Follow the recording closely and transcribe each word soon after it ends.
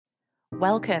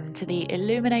Welcome to the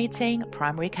Illuminating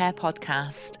Primary Care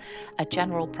podcast, a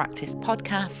general practice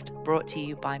podcast brought to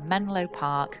you by Menlo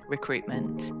Park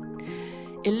Recruitment.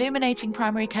 Illuminating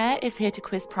Primary Care is here to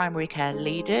quiz primary care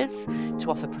leaders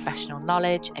to offer professional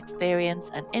knowledge,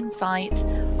 experience, and insight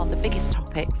on the biggest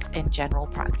topics in general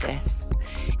practice.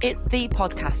 It's the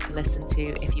podcast to listen to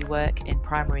if you work in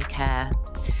primary care.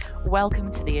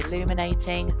 Welcome to the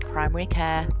Illuminating Primary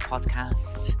Care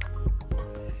podcast.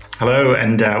 Hello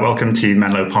and welcome to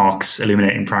Menlo Park's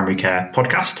Illuminating Primary Care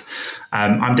podcast.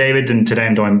 I'm David, and today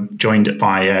I'm joined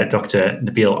by Dr.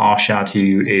 Nabeel Arshad,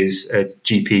 who is a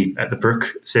GP at the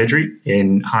Brooke Surgery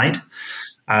in Hyde.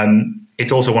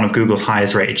 It's also one of Google's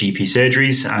highest rated GP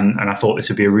surgeries, and I thought this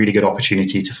would be a really good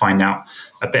opportunity to find out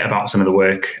a bit about some of the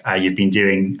work you've been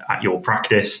doing at your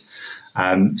practice.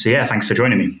 Thanks for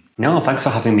joining me. No, thanks for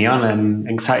having me on. I'm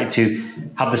excited to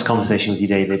have this conversation with you,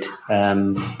 David.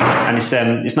 And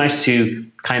it's nice to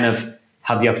kind of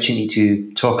have the opportunity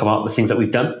to talk about the things that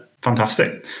we've done.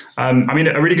 Fantastic. A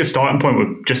really good starting point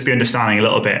would just be understanding a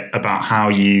little bit about how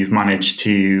you've managed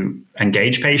to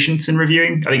engage patients in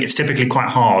reviewing. I think it's typically quite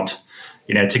hard,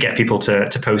 to get people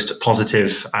to post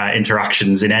positive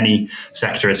interactions in any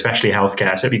sector, especially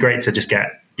healthcare. So it'd be great to just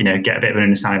get a bit of an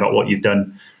understanding about what you've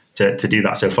done to do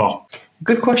that so far.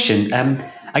 Good question.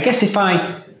 I guess if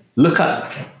I look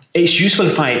at, it's useful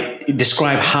if I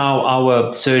describe how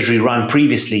our surgery ran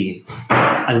previously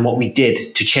and what we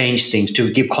did to change things,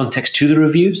 to give context to the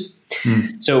reviews.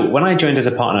 So when I joined as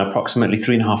a partner approximately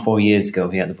 3.5-4 years ago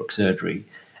here at the Brooke Surgery,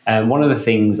 one of the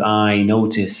things I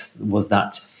noticed was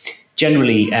that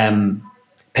generally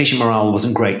patient morale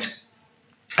wasn't great.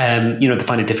 They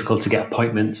find it difficult to get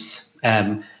appointments.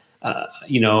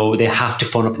 They have to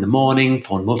phone up in the morning,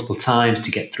 phone multiple times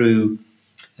to get through.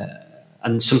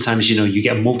 And sometimes, you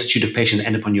get a multitude of patients that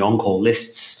end up on your on-call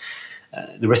lists.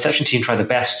 The reception team try their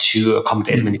best to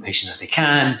accommodate as many patients as they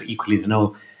can, but equally they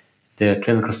know the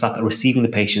clinical staff that are receiving the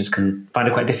patients can find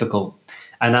it quite difficult.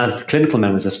 And as the clinical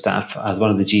members of staff, as one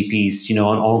of the GPs,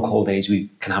 on on-call days, we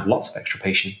can have lots of extra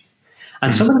patients.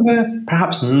 And some of them are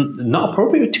perhaps not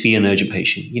appropriate to be an urgent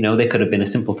patient. They could have been a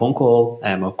simple phone call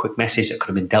or a quick message that could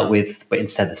have been dealt with, but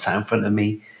instead they're sat in front of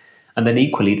me. And then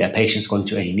equally, their patients going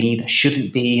to A&E that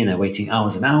shouldn't be, and they're waiting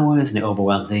hours and hours, and it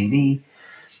overwhelms A&E.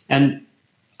 And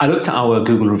I looked at our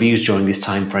Google reviews during this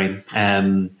time frame.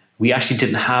 We actually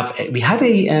didn't have, we had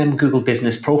a Google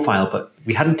business profile, but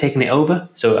we hadn't taken it over.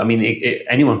 So,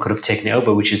 anyone could have taken it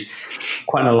over, which is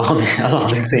quite an alarming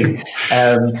thing.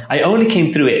 I only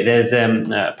came through it. There's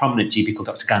a prominent GP called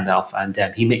Dr. Gandalf,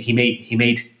 and he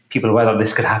made people aware that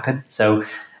this could happen. So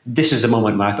this is the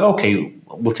moment where I thought, okay,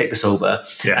 we'll take this over.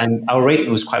 Yeah. And our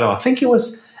rating was quite low. I think it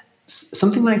was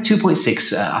something like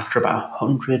 2.6 after about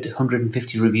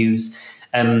 150 reviews.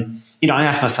 I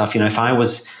asked myself, if I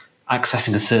was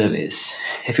accessing a service,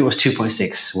 if it was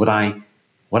 2.6, would I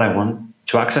want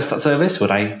to access that service?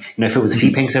 Would I, if it was a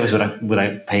fee-paying service, would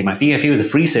I pay my fee? If it was a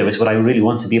free service, would I really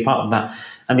want to be a part of that?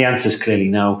 And the answer is clearly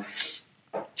no.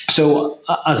 So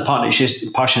as a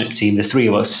partnership team, the three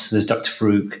of us, there's Dr.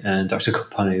 Farouk and Dr.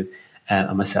 Kopanu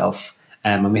and myself,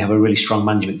 and we have a really strong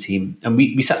management team. And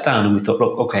we sat down and we thought,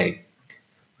 look, okay,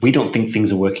 we don't think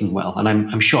things are working well. And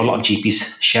I'm sure a lot of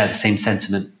GPs share the same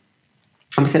sentiment.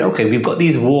 And we said, okay, we've got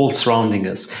these walls surrounding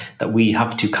us that we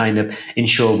have to kind of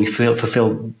ensure we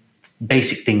fulfill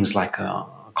basic things like a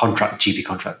contract, GP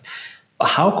contract. But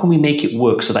how can we make it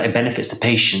work so that it benefits the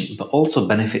patient, but also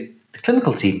benefit the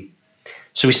clinical team?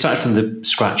 So we started from the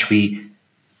scratch. We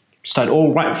started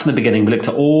all right from the beginning. We looked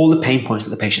at all the pain points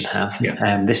that the patient have.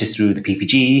 Yeah. This is through the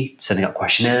PPG, sending out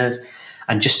questionnaires,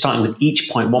 and just starting with each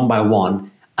point one by one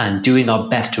and doing our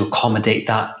best to accommodate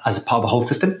that as a part of the whole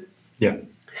system. Yeah.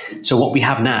 So what we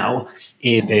have now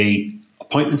is a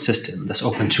appointment system that's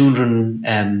open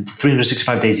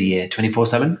 365 days a year,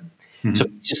 24/7. Mm-hmm. So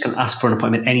you just can ask for an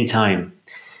appointment anytime.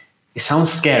 It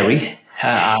sounds scary.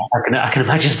 I can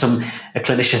imagine some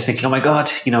clinicians thinking, "Oh my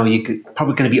God, you're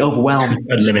probably going to be overwhelmed."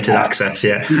 Unlimited access,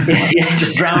 yeah.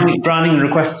 Just drowning in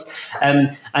requests.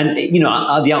 And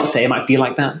at the outset, it might feel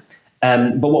like that.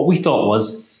 But what we thought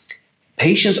was,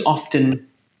 patients often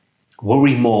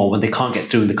worry more when they can't get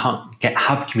through and they can't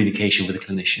have communication with a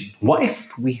clinician. What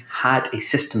if we had a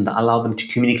system that allowed them to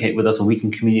communicate with us and we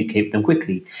can communicate with them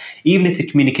quickly? Even if the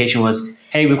communication was,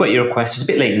 "Hey, we've got your request. It's a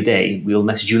bit late in the day. We'll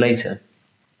message you later."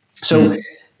 So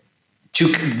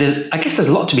I guess there's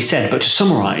a lot to be said, but to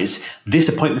summarize, this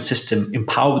appointment system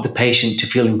empowered the patient to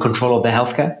feel in control of their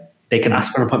healthcare. They can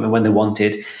ask for an appointment when they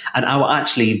wanted. And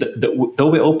though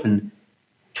we're open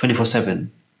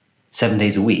 24/7, 7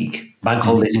 days a week, bank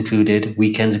holidays included,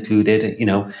 weekends included,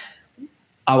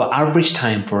 our average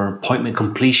time for appointment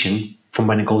completion from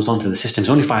when it goes onto the system is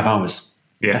only 5 hours.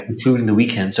 Yeah. That's including the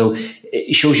weekend. So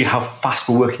it shows you how fast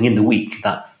we're working in the week,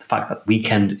 that the fact that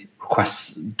weekend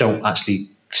requests don't actually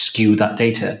skew that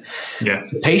data. Yeah.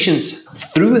 The patients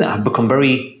through that have become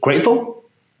very grateful.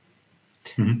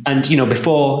 Mm-hmm. And,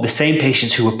 before, the same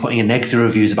patients who were putting in negative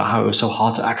reviews about how it was so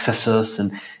hard to access us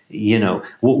and,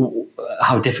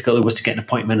 how difficult it was to get an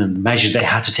appointment and the measures they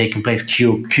had to take in place,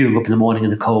 queuing up in the morning in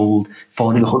the cold,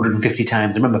 phoning 150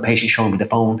 times. I remember a patient showing me the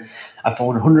phone. I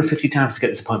phoned 150 times to get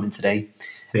this appointment today.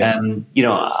 Yeah.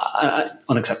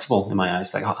 Unacceptable in my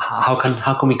eyes. Like,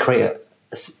 how can we create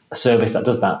a service that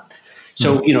does that?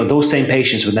 So, those same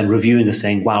patients were then reviewing us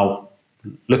saying, wow,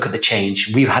 look at the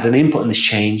change. We've had an input in this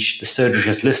change. The surgery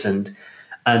has listened.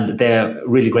 And they're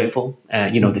really grateful.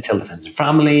 They tell their friends and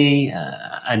family.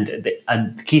 And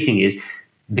the key thing is,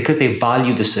 because they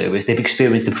value the service, they've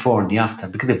experienced the before and the after.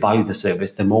 Because they value the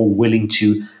service, they're more willing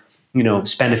to,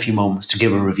 spend a few moments to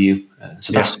give a review.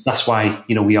 That's why,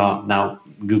 we are now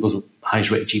Google's highest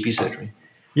rated GP surgery.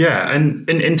 Yeah, and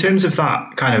in terms of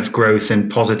that kind of growth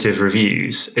and positive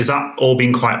reviews, is that all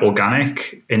been quite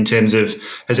organic in terms of,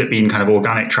 has it been kind of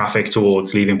organic traffic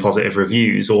towards leaving positive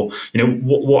reviews, or,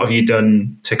 what have you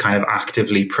done to kind of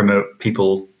actively promote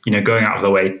people, going out of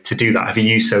their way to do that? Have you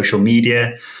used social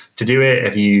media to do it?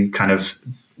 Have you kind of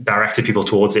directed people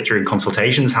towards it during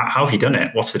consultations? How have you done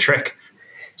it? What's the trick?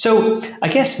 So I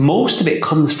guess most of it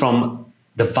comes from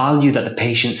the value that the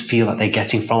patients feel that they're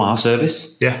getting from our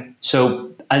service. Yeah.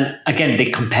 So, and again, they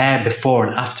compare before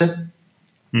and after.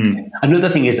 Another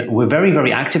thing is that we're very,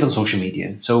 very active on social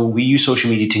media. So we use social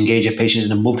media to engage our patients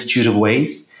in a multitude of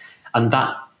ways. And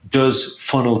that does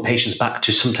funnel patients back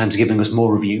to sometimes giving us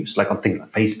more reviews, like on things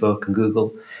like Facebook and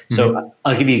Google. So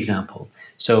I'll give you an example.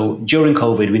 So during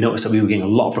COVID, we noticed that we were getting a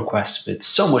lot of requests with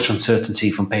so much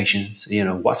uncertainty from patients.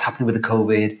 What's happening with the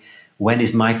COVID? When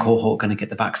is my cohort going to get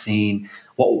the vaccine?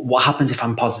 What happens if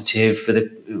I'm positive for the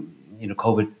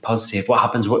COVID positive? What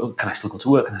happens? Can I still go to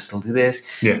work? Can I still do this?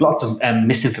 Yeah. Lots of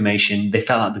misinformation. They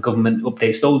felt like the government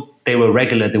updates, though they were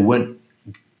regular, they weren't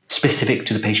specific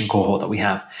to the patient cohort that we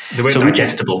have. They weren't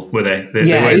digestible, were they?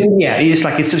 Yeah. It's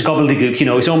just gobbledygook.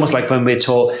 It's almost like when we're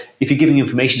taught, if you're giving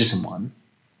information to someone,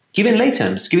 give it in lay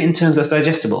terms. Give it in terms that's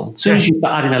digestible. As soon as you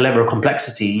start adding a level of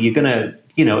complexity, you're going to,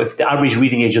 if the average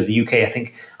reading age of the UK, I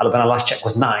think, when our last check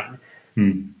was 9,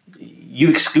 you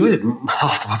excluded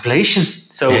half the population.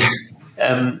 So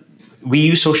we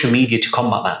use social media to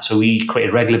combat that. So we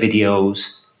created regular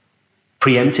videos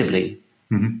preemptively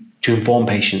to inform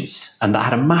patients. And that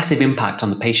had a massive impact on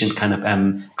the patient kind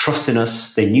of trusting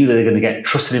us. They knew that they're going to get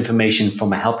trusted information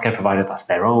from a healthcare provider that's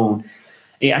their own.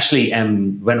 It actually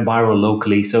went viral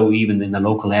locally. So even in the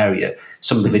local area,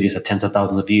 some of the videos had tens of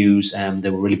thousands of views. They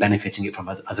were really benefiting it from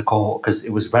as a cohort because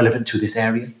it was relevant to this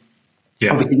area.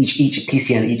 Yeah. Obviously, each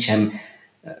PCN, each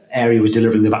area was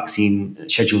delivering the vaccine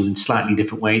schedule in slightly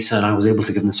different ways, and I was able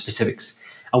to give them the specifics.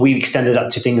 And we extended that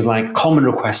to things like common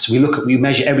requests. We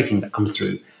measure everything that comes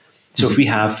through. So if we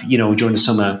have, during the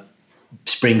summer,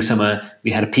 spring, summer,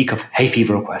 we had a peak of hay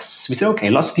fever requests. We said, okay,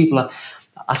 lots of people are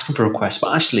asking for requests,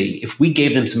 but actually, if we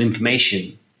gave them some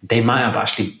information, they might have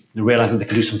actually realized that they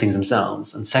could do some things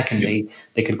themselves. And secondly,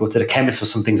 they could go to the chemist for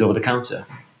some things over the counter.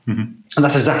 And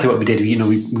that's exactly what we did.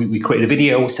 We created a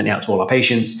video, sent it out to all our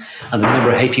patients, and the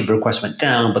number of hay fever requests went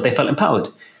down, but they felt empowered.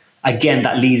 Again,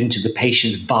 that leads into the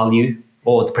patient's value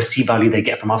or the perceived value they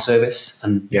get from our service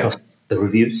and thus the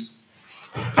reviews.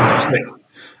 Fantastic.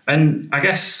 And I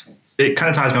guess it kind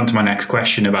of ties me on to my next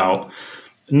question about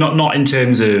not in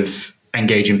terms of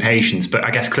engaging patients, but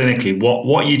I guess clinically,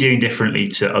 what are you doing differently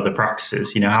to other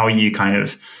practices? How are you kind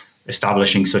of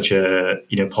establishing such a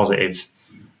positive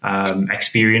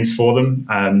experience for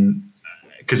them?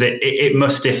 Because it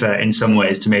must differ in some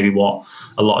ways to maybe what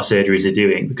a lot of surgeries are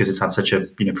doing, because it's had such a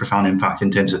profound impact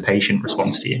in terms of patient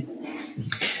response to you.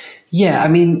 Yeah,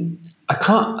 I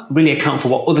can't really account for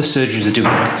what other surgeries are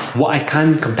doing. What I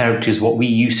can compare it to is what we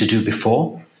used to do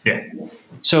before. Yeah.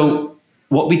 So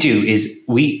what we do is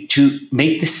to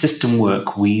make this system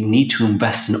work, we need to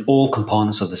invest in all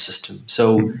components of the system.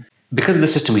 So because of the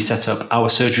system we set up, our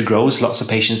surgery grows. Lots of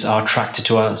patients are attracted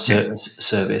to our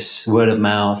service. Word of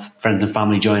mouth, friends and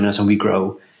family join us, and we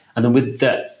grow. And then with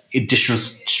the additional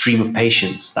stream of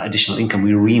patients, that additional income,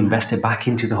 we reinvest it back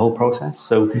into the whole process.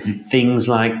 So things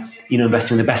like,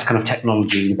 investing in the best kind of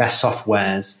technology, the best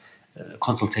softwares,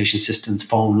 consultation systems,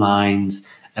 phone lines,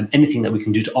 and anything that we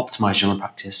can do to optimize general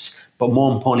practice. But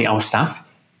more importantly, our staff.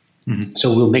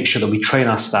 So we'll make sure that we train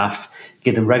our staff,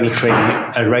 give them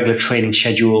regular training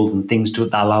schedules and things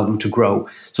that allow them to grow,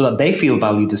 so that they feel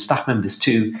valued as staff members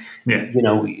too. Yeah.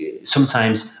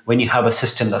 Sometimes when you have a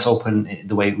system that's open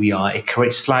the way we are, it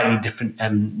creates slightly different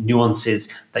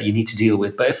nuances that you need to deal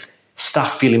with. But if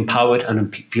staff feel empowered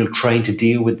and feel trained to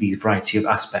deal with these variety of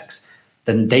aspects,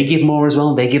 then they give more as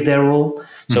well. They give their all.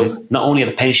 So not only are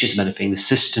the patients benefiting, the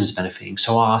system's benefiting,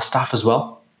 so are our staff as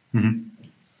well.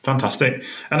 Fantastic.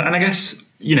 And I guess,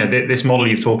 this model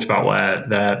you've talked about where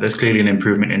there's clearly an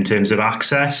improvement in terms of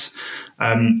access.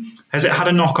 Has it had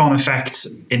a knock-on effect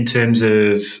in terms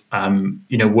of,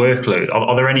 workload?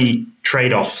 Are there any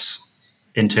trade-offs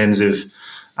in terms of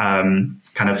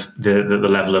kind of the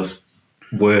level of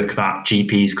work that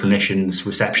GPs, clinicians,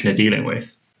 reception are dealing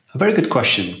with? A very good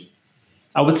question.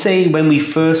 I would say when we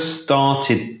first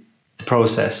started the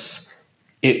process,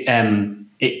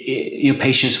 your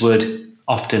patients would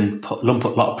often lump a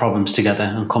lot of problems together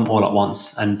and come all at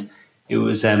once, and it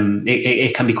was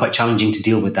it can be quite challenging to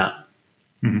deal with that.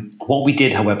 What we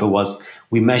did, however, was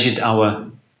we measured our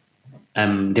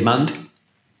demand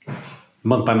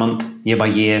month by month, year by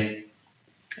year,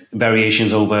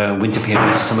 variations over winter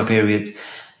periods, summer periods,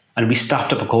 and we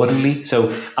staffed up accordingly.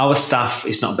 So our staff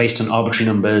is not based on arbitrary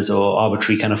numbers or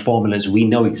arbitrary kind of formulas. We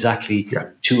know exactly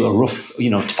to a rough, 5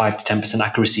 to 10%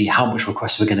 accuracy, how much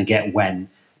requests we're going to get when,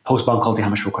 post-bound quality, how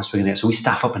much requests we're going to get. So we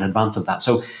staff up in advance of that.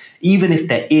 So even if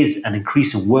there is an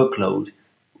increase in workload,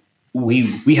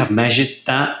 we have measured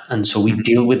that, and so we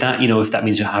deal with that. If that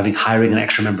means you're hiring an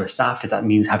extra member of staff, if that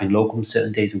means having locums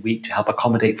certain days a week to help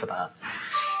accommodate for that.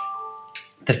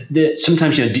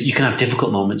 Sometimes you can have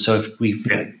difficult moments. So if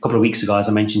a couple of weeks ago, as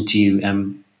I mentioned to you,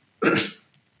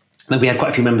 that we had quite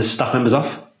a few staff members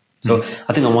off. So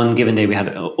I think on one given day we had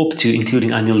up to,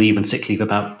 including annual leave and sick leave,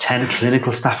 about 10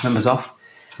 clinical staff members off.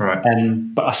 Right.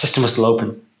 But our system was still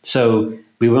open, so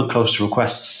we weren't close to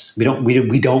requests. We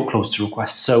don't close to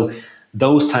requests. So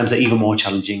those times are even more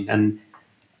challenging. And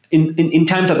in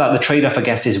times like that, the trade-off, I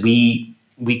guess, is we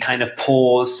kind of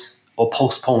pause or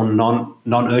postpone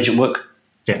non-urgent work.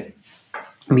 Yeah.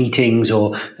 Meetings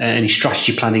or any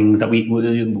strategy planning that we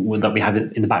have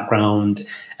in the background.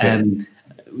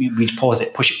 We pause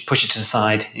it, push it to the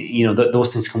side.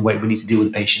 Those things can wait. We need to deal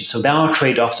with the patient. So there are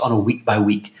trade-offs on a week by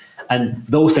week, and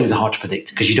those things are hard to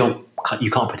predict because you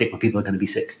can't predict when people are going to be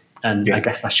sick. And I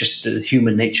guess that's just the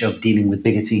human nature of dealing with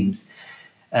bigger teams.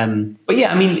 But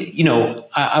yeah, I mean,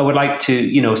 I would like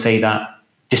to say that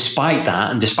despite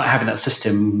that, and despite having that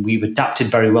system, we've adapted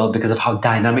very well because of how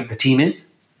dynamic the team is.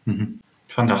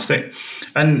 Fantastic.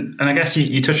 And I guess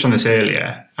you touched on this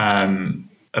earlier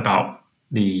about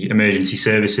the emergency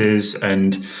services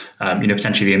and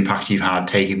potentially the impact you've had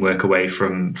taking work away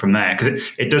from there,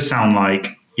 because it does sound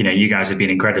like you guys have been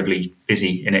incredibly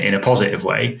busy in a positive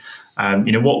way.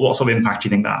 What sort of impact do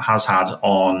you think that has had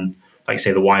on, like,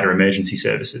 say, the wider emergency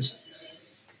services?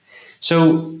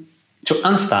 So to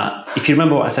answer that, if you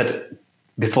remember what I said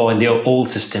before, in the old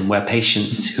system where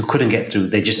patients who couldn't get through,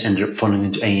 they just ended up falling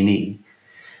into A&E.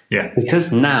 Yeah.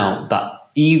 Because now that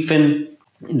even,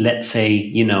 let's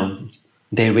say,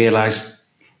 they realize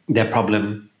their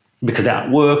problem because they're at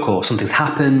work or something's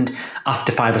happened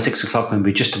after 5 or 6 o'clock when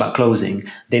we're just about closing,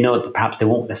 they know that perhaps they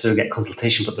won't necessarily get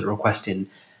consultation, put the request in.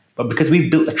 But because we've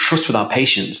built a trust with our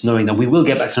patients, knowing that we will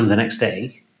get back to them the next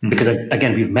day, because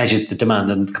again, we've measured the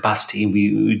demand and the capacity and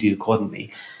we do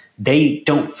accordingly, they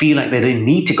don't feel like they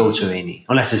need to go to A&E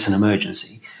unless it's an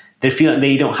emergency. They feel like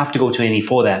they don't have to go to A&E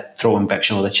for their throat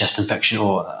infection or their chest infection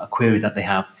or a query that they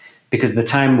have, because the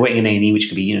time waiting in A&E, which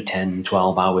could be 10,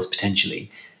 12 hours potentially,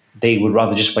 they would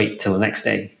rather just wait till the next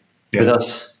day with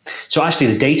us. So actually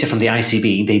the data from the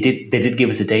ICB, they did give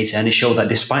us the data, and it showed that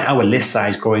despite our list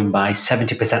size growing by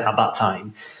 70% at that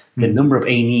time, the number of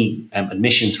A&E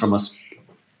admissions from us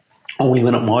only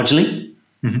went up marginally.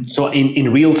 So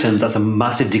in real terms, that's a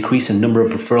massive decrease in number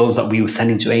of referrals that we were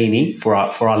sending to A&E for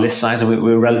our list size, and we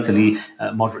were relatively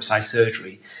moderate size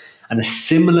surgery. And a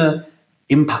similar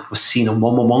impact was seen on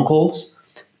 111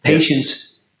 calls.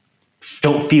 Patients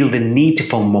don't feel the need to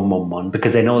phone 111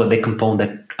 because they know that they can phone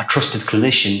a trusted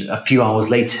clinician a few hours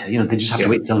later. They just have to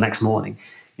wait till the next morning.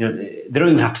 They don't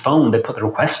even have to phone. They put the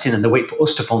request in and they wait for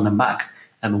us to phone them back.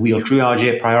 And we'll triage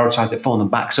it, prioritize it, phone them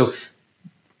back. So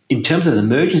in terms of the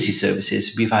emergency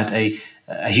services, we've had a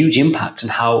huge impact on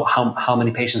how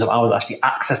many patients of ours actually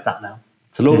access that now.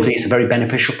 So locally, it's a very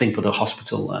beneficial thing for the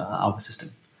hospital, our system.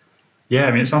 Yeah,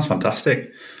 I mean, it sounds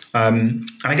fantastic. And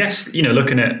I guess,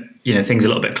 looking at, things a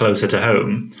little bit closer to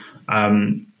home,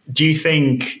 do you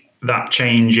think that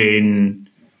change in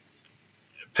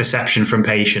perception from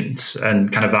patients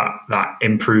and kind of that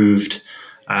improved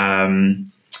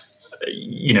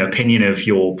opinion of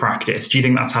your practice, do you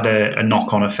think that's had a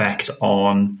knock-on effect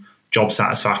on job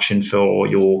satisfaction for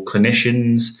your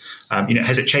clinicians?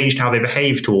 Has it changed how they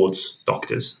behave towards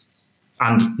doctors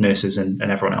and nurses and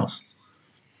everyone else?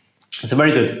 It's a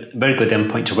very good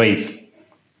point to raise.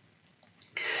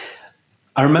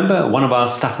 I remember one of our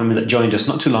staff members that joined us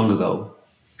not too long ago,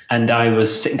 and I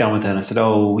was sitting down with her and I said,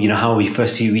 how are your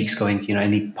first few weeks going?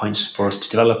 Any points for us to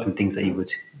develop and things that you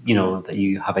would, that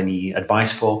you have any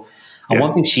advice for? And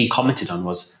one thing she commented on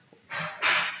was,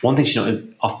 one thing she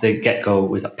noted off the get-go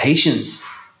was that patients,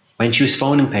 when she was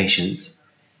phoning patients,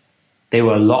 they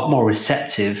were a lot more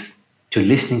receptive to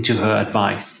listening to her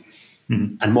advice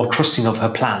and more trusting of her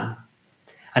plan.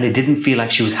 And it didn't feel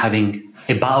like she was having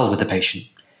a battle with the patient.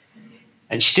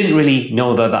 And she didn't really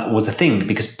know that was a thing,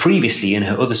 because previously in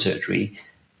her other surgery,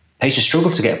 patients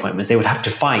struggled to get appointments. They would have to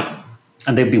fight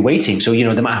and they'd be waiting. So,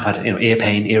 they might have had ear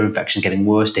pain, ear infection getting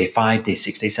worse, day 5, day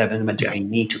 6, day 7, went to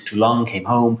A&E, took too long, came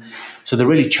home. So they're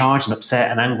really charged and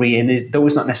upset and angry. And though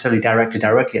it's not necessarily directed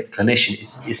directly at the clinician,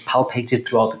 it's palpated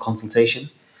throughout the consultation.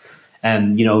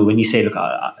 When you say, look,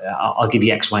 I'll give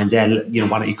you X, Y, and Z,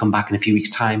 why don't you come back in a few weeks'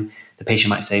 time? The patient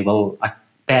might say, well, I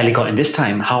barely got in this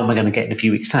time. How am I going to get in a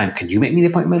few weeks' time? Can you make me the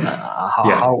appointment?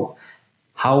 How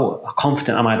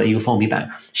confident am I that you'll phone me back?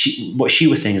 What she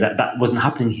was saying is that wasn't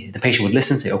happening here. The patient would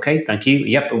listen, say, okay, thank you.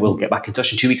 Yep, we'll get back in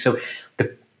touch in 2 weeks. So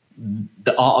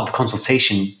the art of the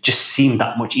consultation just seemed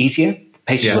that much easier. The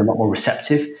patients were a lot more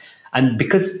receptive. And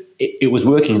because it was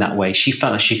working that way, she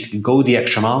felt like she could go the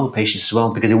extra mile with patients as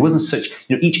well, because it wasn't such,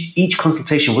 each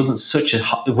consultation wasn't such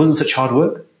hard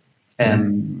work.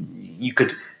 You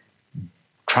could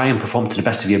try and perform to the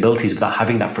best of your abilities without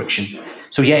having that friction.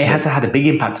 So it has had a big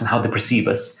impact on how they perceive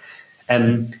us.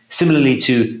 Similarly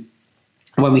to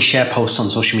when we share posts on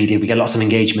social media, we get lots of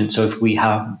engagement. So if we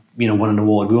have, won an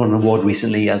award, we won an award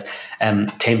recently as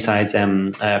Tameside's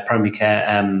primary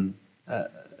care,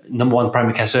 number 1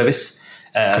 primary care service,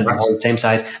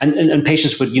 Tameside. And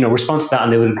patients would, respond to that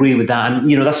and they would agree with that.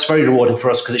 And, that's very rewarding for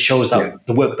us because it shows that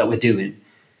the work that we're doing,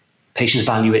 patients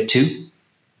value it too.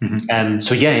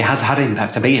 It has had an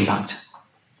impact, a big impact.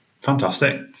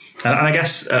 Fantastic. And I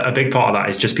guess a big part of that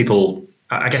is just people,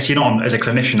 I guess you're not as a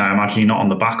clinician, I imagine you're not on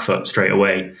the back foot straight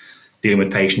away dealing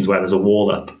with patients where there's a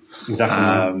wall up.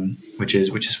 Exactly. Which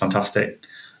is fantastic.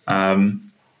 And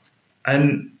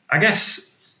I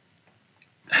guess,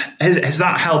 has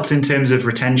that helped in terms of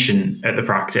retention at the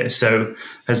practice? So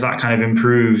has that kind of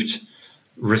improved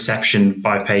reception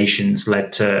by patients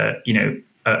led to,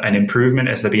 an improvement?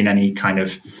 Has there been any kind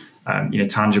of,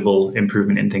 tangible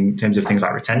improvement in terms of things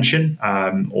like retention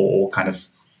or kind of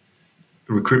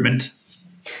recruitment?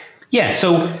 Yeah.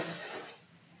 So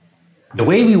the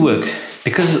way we work,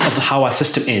 because of how our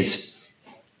system is,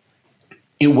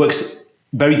 it works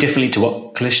very differently to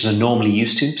what clinicians are normally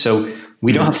used to. So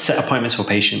we don't have set appointments for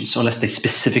patients unless they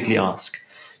specifically ask.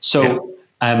 So,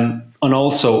 and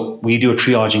also we do a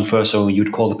triaging first. So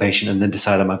you'd call the patient and then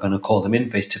decide, am I going to call them in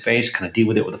face to face? Can I deal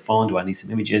with it with the phone? Do I need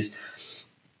some images?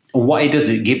 And what it does,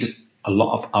 it gives a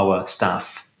lot of our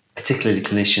staff, particularly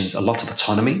clinicians, a lot of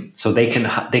autonomy. So they can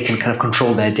kind of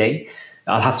control their day.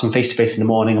 I'll have some face-to-face in the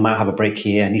morning. I might have a break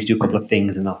here. I need to do a couple of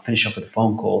things and I'll finish off with a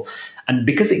phone call. And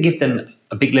because it gives them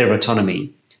a big layer of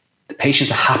autonomy, the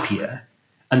patients are happier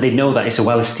and they know that it's a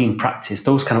well-esteemed practice.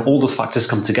 All those factors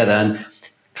come together, and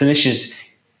clinicians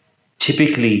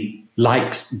typically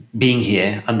like being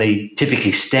here and they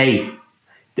typically stay.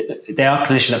 There are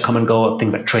clinicians that come and go,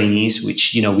 things like trainees,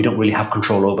 which, we don't really have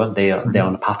control over. They're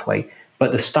on a pathway.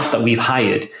 But the staff that we've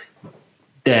hired,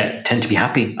 they tend to be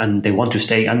happy and they want to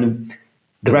stay. And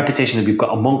the reputation that we've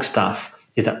got amongst staff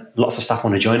is that lots of staff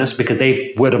want to join us because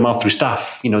they've word of mouth through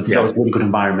staff. It's a really good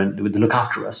environment. They look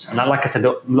after us. And like I said,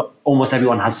 almost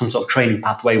everyone has some sort of training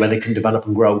pathway where they can develop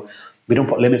and grow. We don't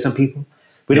put limits on people.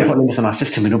 We don't put limits on our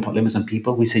system. We don't put limits on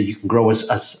people. We say you can grow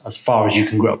as far as you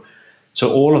can grow.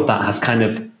 So all of that has kind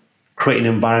of created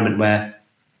an environment where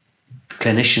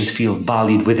clinicians feel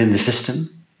valued within the system.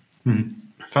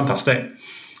 Fantastic.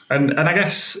 And I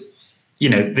guess,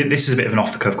 this is a bit of an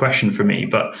off-the-cuff question for me,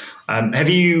 but have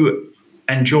you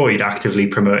enjoyed actively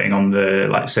promoting on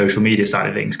the social media side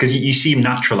of things? Because you seem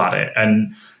natural at it,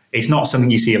 and it's not something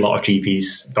you see a lot of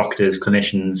GPs, doctors,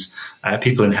 clinicians,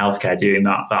 people in healthcare doing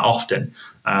that often.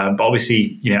 But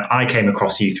obviously, I came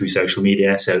across you through social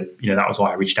media, so that was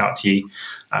why I reached out to you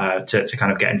to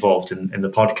kind of get involved in the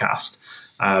podcast.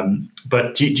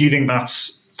 But do you think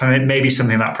that's maybe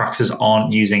something that practices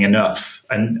aren't using enough?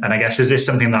 And I guess, is this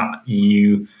something that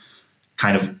you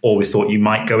kind of always thought you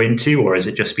might go into, or has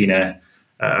it just been a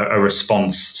a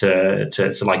response to,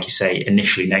 like you say,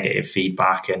 initially negative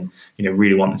feedback, and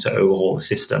really wanting to overhaul the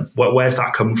system. Where's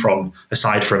that come from,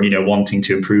 aside from wanting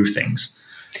to improve things?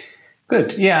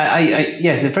 Good. Yeah,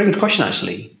 yeah, it's a very good question,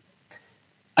 actually.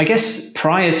 I guess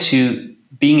prior to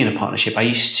being in a partnership, I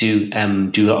used to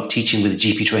do a lot of teaching with the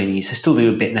GP trainees. I still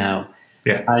do a bit now.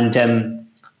 Yeah. And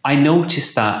I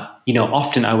noticed that,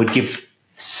 often I would give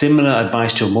similar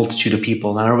advice to a multitude of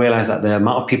people. And I realized that the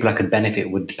amount of people I could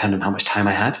benefit would depend on how much time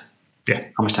I had,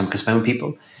 how much time I could spend with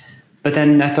people. But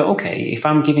then I thought, okay, if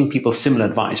I'm giving people similar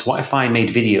advice, what if I made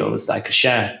videos that I could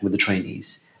share with the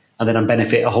trainees, and then I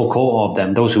benefit a whole cohort of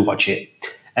them, those who watch it.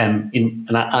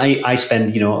 I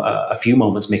spend, a few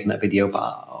moments making that video,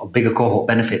 but a bigger cohort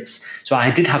benefits. So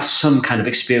I did have some kind of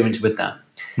experience with that.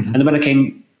 Mm-hmm. And then when I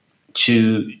came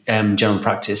to general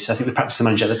practice, I think the practice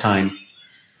manager at the time,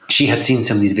 she had seen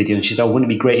some of these videos, and she thought,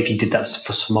 wouldn't it be great if you did that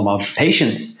for some of our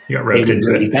patients? You got roped into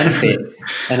really it. benefit.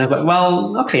 And I thought,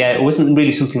 well, okay, it wasn't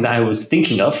really something that I was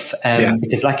thinking of,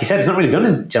 because like you said, it's not really done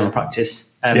in general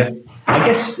practice. I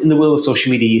guess in the world of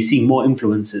social media, you see more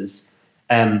influencers,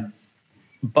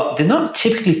 but they're not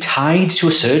typically tied to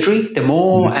a surgery. They're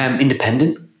more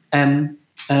independent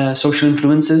social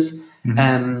influencers.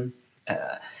 Mm-hmm.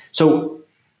 So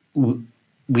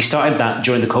we started that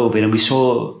during the COVID, and we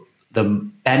saw the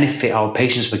benefit our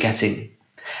patients were getting.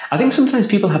 I think sometimes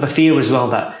people have a fear as well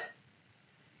that,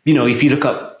 if you look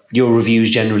up your reviews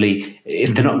generally,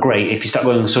 if they're not great, if you start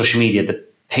going on social media, the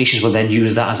patients will then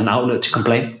use that as an outlet to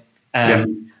complain.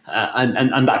 And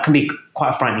that can be quite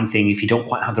a frightening thing if you don't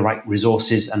quite have the right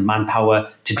resources and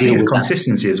manpower to deal with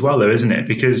consistency as well, though, isn't it?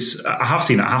 Because I have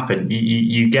seen that happen.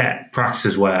 You get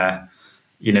practices where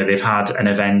they've had an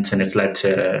event and it's led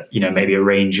to maybe a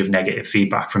range of negative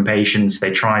feedback from patients. They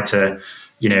try to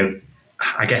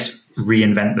I guess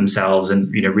reinvent themselves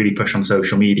and really push on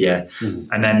social media,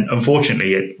 and then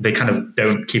unfortunately they kind of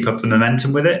don't keep up the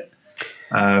momentum with it,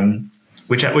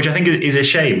 which I think is a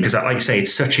shame, because, like I say,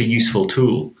 it's such a useful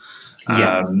tool.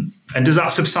 Yes. And does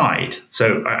that subside?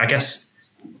 So I guess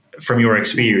from your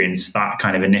experience, that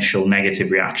kind of initial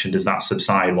negative reaction, does that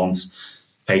subside once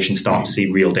patients start to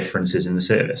see real differences in the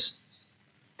service?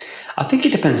 I think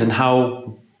it depends on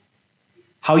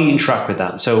how you interact with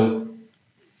that. So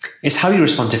it's how you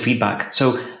respond to feedback.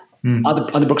 So at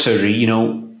the Brooke Surgery,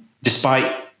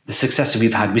 despite the success that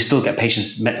we've had, we still get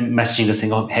patients messaging us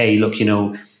saying, "Oh, hey, look,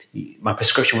 my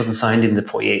prescription wasn't signed in the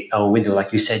 48-hour window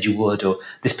like you said you would," or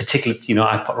this particular,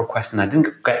 I put a request and I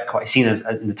didn't get quite seen as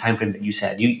in the time frame that you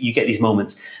said. You get these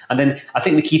moments. And then I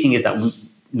think the key thing is that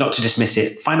not to dismiss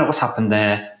it, find out what's happened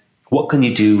there. What can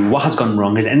you do? What has gone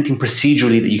wrong? Is there anything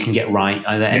procedurally that you can get right?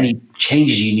 Are there any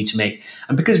changes you need to make?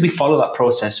 And because we follow that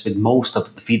process with most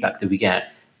of the feedback that we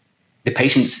get, the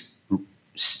patients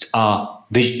are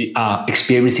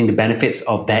experiencing the benefits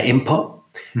of their input.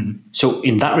 Mm-hmm. So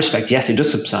in that respect, yes, it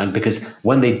does subside, because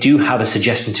when they do have a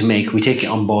suggestion to make, we take it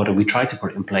on board and we try to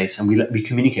put it in place, and we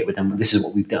communicate with them, this is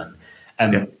what we've done.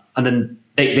 And then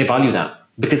they value that,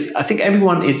 because I think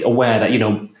everyone is aware that,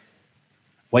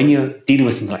 when you're dealing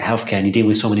with something like healthcare and you're dealing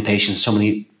with so many patients, so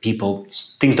many people,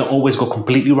 things don't always go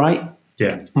completely right.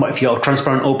 Yeah. But if you're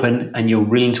transparent, open, and you're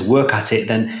willing to work at it,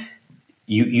 then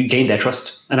you gain their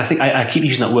trust. And I think I keep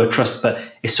using that word trust, but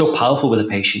it's so powerful with a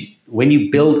patient. When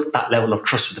you build that level of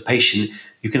trust with the patient,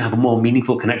 you can have a more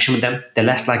meaningful connection with them. They're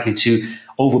less likely to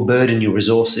overburden your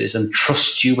resources and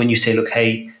trust you when you say, look,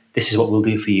 hey, this is what we'll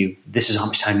do for you. This is how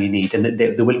much time you need. And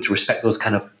they're willing to respect those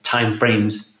kind of time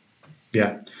frames.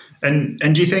 Yeah. And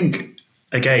do you think,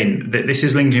 again, that this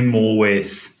is linking more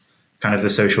with kind of the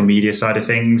social media side of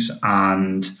things,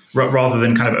 and rather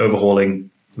than kind of overhauling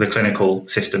the clinical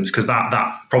systems, because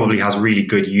that probably has really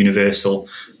good universal,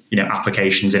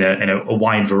 applications in a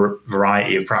wide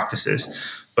variety of practices.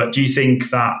 But do you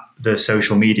think that the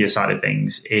social media side of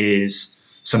things is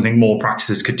something more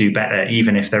practices could do better,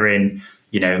 even if they're in,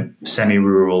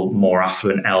 semi-rural, more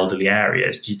affluent, elderly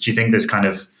areas? Do you think there's kind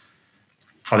of,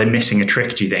 are they missing a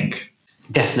trick, do you think?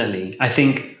 Definitely. I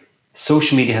think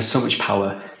social media has so much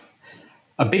power.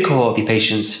 A big cohort of your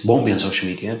patients won't be on social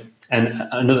media, and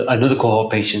another cohort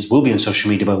of patients will be on social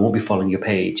media but won't be following your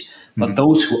page. But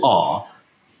those who are,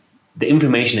 the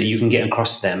information that you can get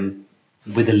across to them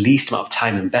with the least amount of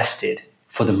time invested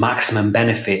for the maximum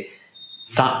benefit,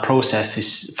 that process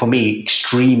is, for me,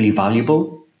 extremely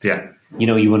valuable. Yeah.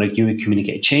 You want to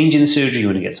communicate a change in the surgery, you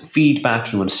want to get some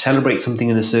feedback, you want to celebrate something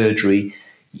in the surgery.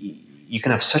 You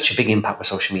can have such a big impact with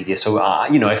social media. So,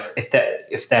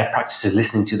 if their practice is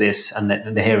listening to this and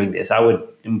they're hearing this, I would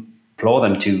implore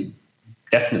them to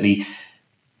definitely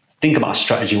think about a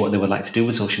strategy, what they would like to do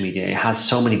with social media. It has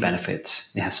so many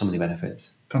benefits.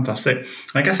 Fantastic.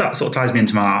 I guess that sort of ties me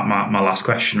into my last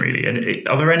question, really.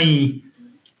 Are there any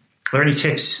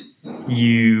tips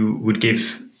you would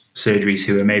give surgeries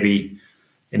who are maybe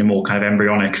in a more kind of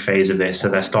embryonic phase of this, so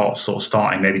they're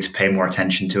starting maybe to pay more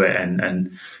attention to it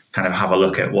and kind of have a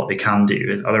look at what they can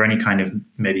do? Are there any kind of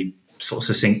maybe sort of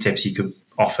succinct tips you could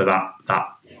offer that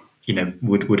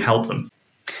would help them?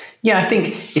 Yeah, I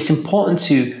think it's important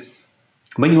to,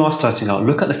 when you are starting out,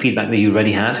 look at the feedback that you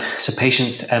already had. So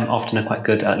patients often are quite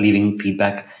good at leaving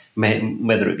feedback,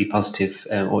 whether it be positive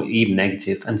or even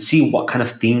negative, and see what kind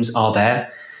of themes are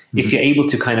there. Mm-hmm. If you're able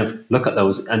to kind of look at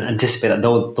those and anticipate that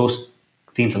those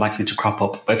themes are likely to crop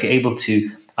up, but if you're able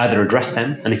to either address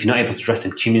them, and if you're not able to address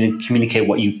them, communicate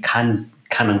what you can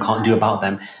and can't do about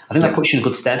them, I think that puts you in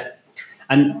good stead.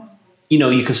 And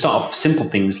you can start off simple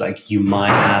things like you might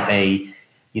have a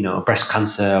breast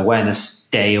cancer awareness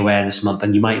day, awareness month,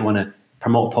 and you might want to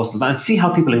promote a post of that and see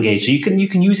how people engage. So you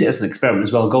can use it as an experiment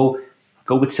as well. Go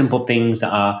with simple things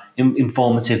that are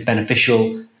informative,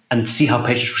 beneficial, and see how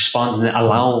patients respond, and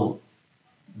allow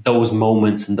those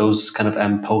moments and those kind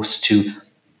of posts to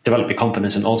develop your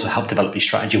confidence and also help develop your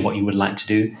strategy, what you would like to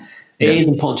do. It is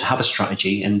important to have a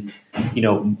strategy. And,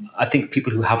 I think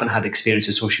people who haven't had experience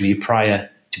with social media prior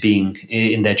to being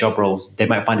in their job roles, they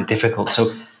might find it difficult.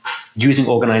 So using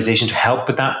organization to help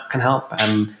with that can help.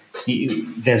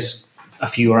 There's a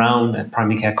few around,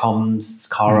 Primary Care Comms,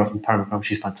 Cara from Primary Care,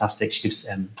 she's fantastic. She gives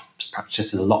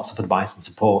practitioners lots of advice and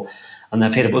support. And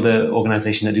I've heard of other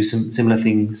organizations that do some similar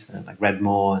things, like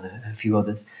Redmore and a few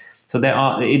others. So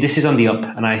this is on the up,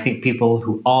 and I think people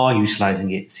who are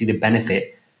utilizing it see the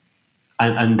benefit,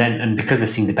 and because they're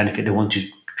seeing the benefit, they want to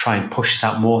try and push this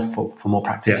out more for more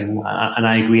practice. Yeah. And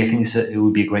I agree. I think it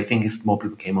would be a great thing if more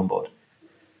people came on board.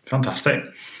 Fantastic.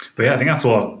 But yeah, I think that's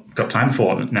all I've got time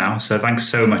for now. So thanks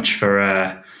so much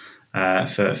for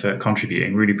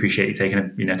contributing. Really appreciate you taking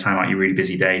time out your really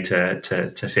busy day to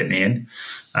fit me in.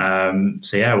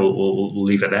 So yeah, we'll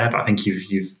leave it there. But I think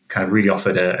you've kind of really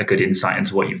offered a good insight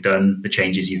into what you've done, the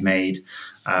changes you've made.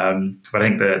 But I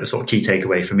think the sort of key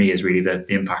takeaway for me is really the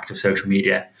impact of social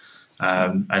media.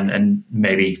 And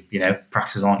maybe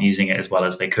practices aren't using it as well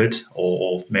as they could,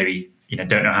 or maybe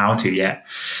don't know how to yet.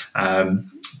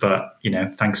 But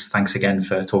thanks again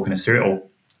for talking us through it all.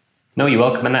 No, you're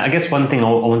welcome. And I guess one thing I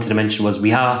wanted to mention was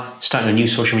we are starting a new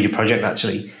social media project.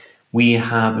 Actually, we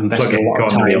have invested a lot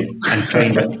of time and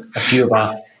trained a few of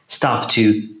our staff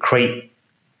to create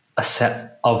a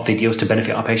set of videos to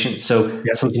benefit our patients. So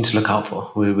something to look out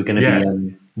for. We're going to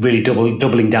be really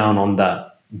doubling down on the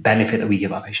benefit that we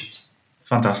give our patients.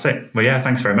 Fantastic. Well, yeah,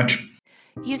 thanks very much.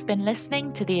 You've been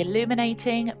listening to the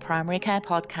Illuminating Primary Care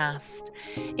podcast.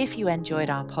 If you enjoyed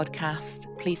our podcast,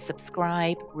 please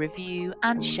subscribe, review,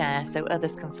 and share so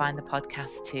others can find the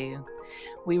podcast too.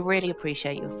 We really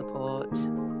appreciate your support.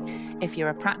 If you're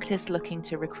a practice looking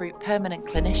to recruit permanent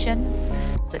clinicians,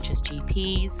 such as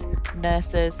GPs,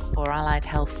 nurses, or allied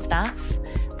health staff,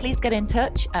 please get in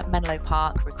touch at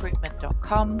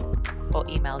menloparkrecruitment.com or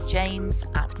email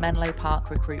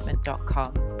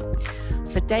james@menloparkrecruitment.com.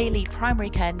 For daily primary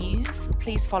care news,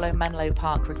 please follow Menlo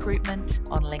Park Recruitment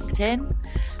on LinkedIn.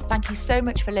 Thank you so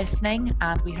much for listening,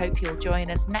 and we hope you'll join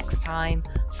us next time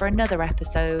for another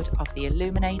episode of the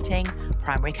Illuminating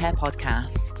Primary Care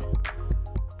podcast.